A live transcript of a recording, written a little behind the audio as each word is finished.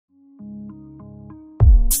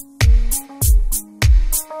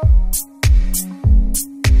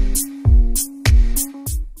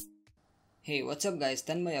Hey, what's up guys,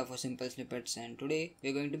 Tanmaya for Simple Snippets, and today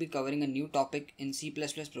we're going to be covering a new topic in C++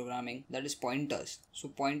 programming, that is pointers. So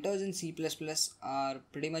pointers in C++ are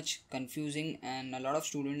pretty much confusing, and a lot of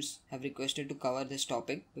students have requested to cover this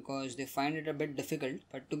topic because they find it a bit difficult.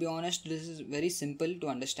 But to be honest, this is very simple to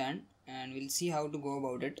understand and we'll see how to go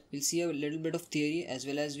about it. We'll see a little bit of theory as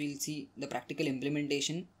well as we'll see the practical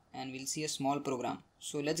implementation, and we'll see a small program.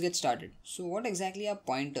 So let's get started. So what exactly are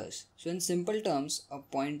pointers? So in simple terms, a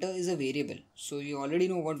pointer is a variable. So you already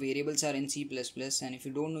know what variables are in C++, and if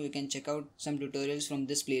you don't know, you can check out some tutorials from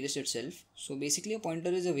this playlist itself. So basically a pointer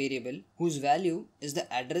is a variable whose value is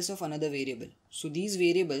the address of another variable. So these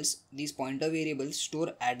pointer variables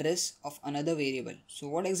store address of another variable. So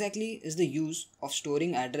what exactly is the use of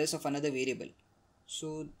storing address of another variable?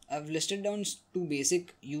 So I've listed down two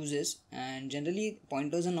basic uses, and generally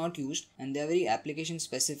pointers are not used and they are very application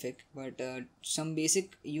specific, but some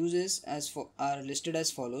basic uses are listed as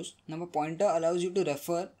follows. Now a pointer allows you to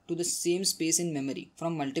refer to the same space in memory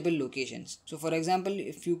from multiple locations. So for example,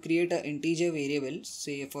 if you create an integer variable,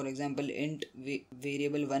 say for example int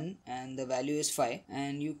variable 1 and the value is 5,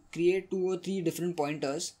 and you create 2 or 3 different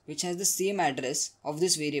pointers which has the same address of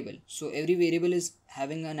this variable. So every variable is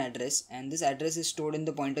having an address and this address is stored in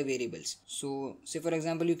the pointer variables. So say for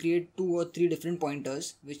example you create 2 or 3 different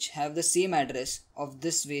pointers which have the same address of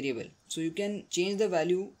this variable. So you can change the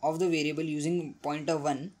value of the variable using pointer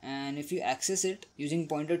 1, and if you access it using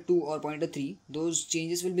pointer 2 or pointer 3, those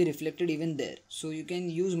changes will be reflected even there. So you can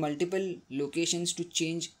use multiple locations to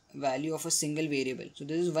change value of a single variable. So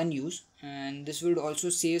this is one use, and this would also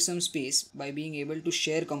save some space by being able to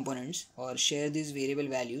share components or share these variable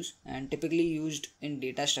values, and typically used in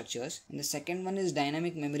data structures. And the second one is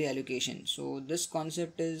dynamic memory allocation. So this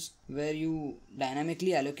concept is where you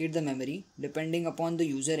dynamically allocate the memory depending upon the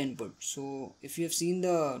user input. So if you have seen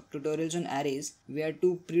the tutorials on arrays, we had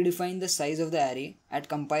to predefine the size of the array at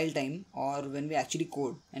compile time or when we actually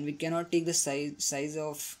code, and we cannot take the size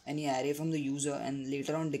of any array from the user and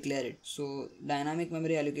later on declare it. So dynamic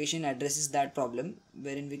memory allocation addresses that problem,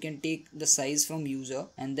 wherein we can take the size from user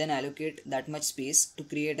and then allocate that much space to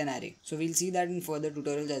create an array. So we'll see that in further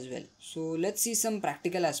tutorials as well. So let's see some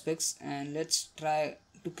practical aspects and let's try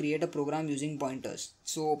to create a program using pointers.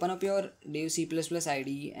 So open up your Dev C++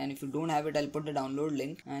 IDE, and if you don't have it, I'll put the download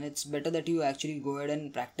link, and it's better that you actually go ahead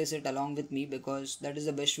and practice it along with me because that is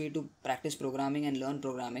the best way to practice programming and learn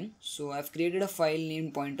programming. So I've created a file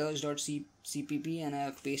named pointers.cpp and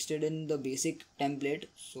I've pasted in the basic template.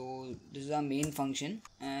 So this is our main function,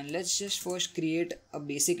 and let's just first create a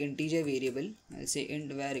basic integer variable. I'll say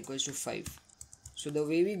int var equals to 5. So the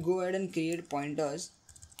way we go ahead and create pointers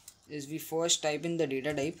is we first type in the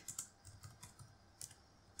data type,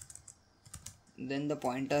 then the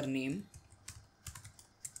pointer name,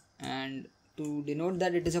 and to denote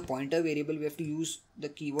that it is a pointer variable we have to use the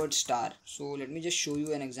keyword star. So let me just show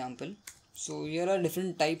you an example. So here are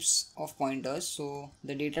different types of pointers. So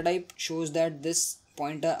the data type shows that this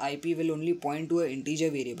pointer IP will only point to an integer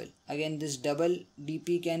variable. Again, this double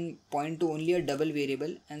DP can point to only a double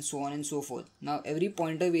variable, and so on and so forth. Now every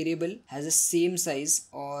pointer variable has the same size,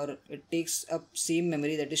 or it takes up same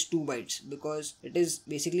memory, that is 2 bytes, because it is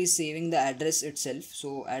basically saving the address itself.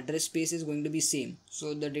 So address space is going to be same.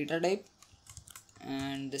 So the data type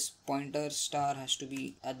and this pointer star has to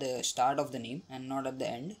be at the start of the name and not at the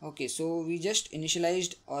end. Okay, so we just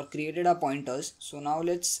initialized or created our pointers. So now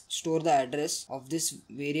let's store the address of this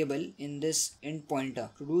variable in this int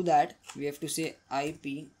pointer. To do that, we have to say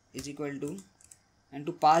IP is equal to, and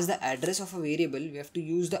to pass the address of a variable we have to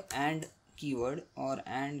use the AND keyword or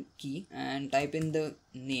AND key and type in the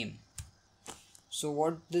name. So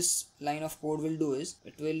what this line of code will do is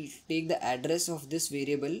it will take the address of this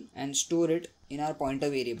variable and store it in our pointer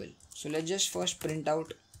variable. So let's just first print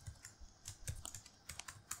out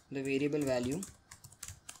the variable value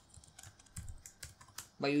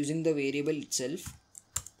by using the variable itself.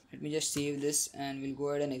 Let me just save this and we'll go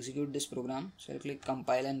ahead and execute this program. So I'll click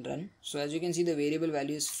compile and run. So as you can see, the variable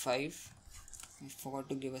value is 5. I forgot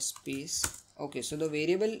to give a space. Okay, so the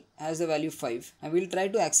variable has the value 5 and we'll try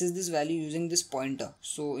to access this value using this pointer.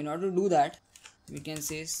 So in order to do that, we can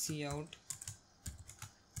say cout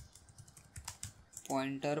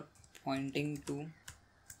pointer pointing to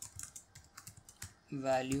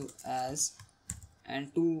value as,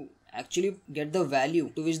 and to actually get the value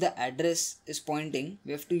to which the address is pointing,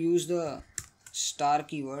 we have to use the star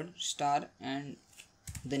keyword, star and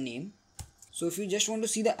the name. So if you just want to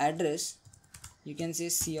see the address, you can say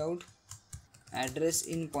cout address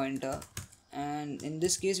in pointer, and in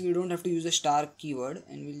this case we don't have to use the star keyword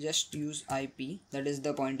and we'll just use IP, that is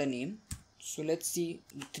the pointer name. So let's see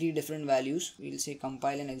the 3 different values. We'll say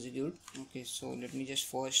compile and execute. Okay, so let me just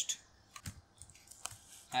first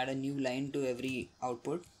add a new line to every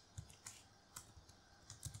output.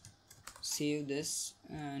 Save this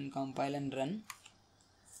and compile and run.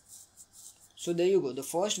 So there you go. The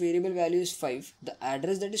first variable value is 5. The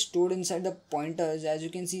address that is stored inside the pointer is, as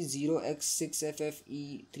you can see,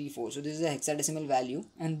 0x6ffE34. So this is a hexadecimal value,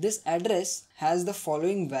 and this address has the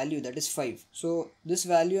following value, that is 5. So this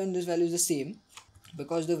value and this value is the same,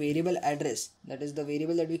 because the variable address, that is the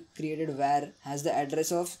variable that we created var, has the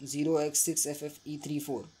address of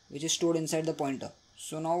 0x6ffE34, which is stored inside the pointer.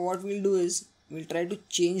 So now what we'll do is we'll try to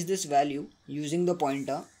change this value using the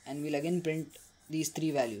pointer, and we'll again print these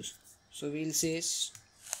 3 values. So we'll say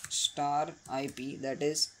star IP, that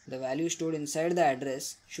is the value stored inside the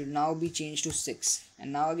address, should now be changed to 6.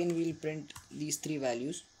 And now again we'll print these 3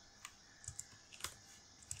 values.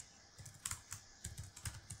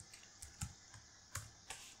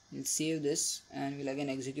 We'll save this and we'll again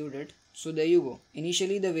execute it. So there you go.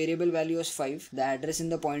 Initially the variable value was 5, the address in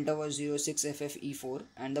the pointer was 06ffE4,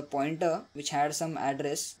 and the pointer, which had some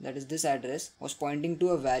address, that is this address, was pointing to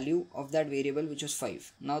a value of that variable, which was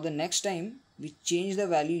 5. Now the next time we change the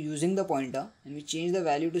value using the pointer and we change the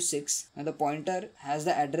value to 6. Now the pointer has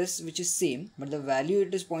the address which is same, but the value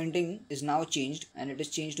it is pointing is now changed, and it is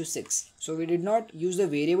changed to 6. So we did not use the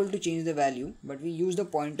variable to change the value, but we used the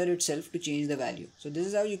pointer itself to change the value. So this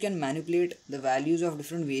is how you can manipulate the values of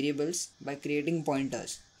different variables by creating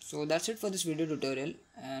pointers. So that's it for this video tutorial,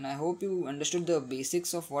 and I hope you understood the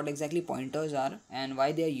basics of what exactly pointers are and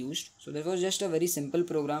why they are used. So that was just a very simple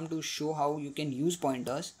program to show how you can use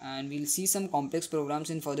pointers, and we'll see some complex programs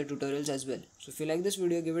in further tutorials as well. So if you like this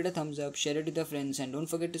video, give it a thumbs up, share it with your friends, and don't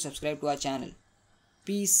forget to subscribe to our channel.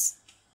 Peace.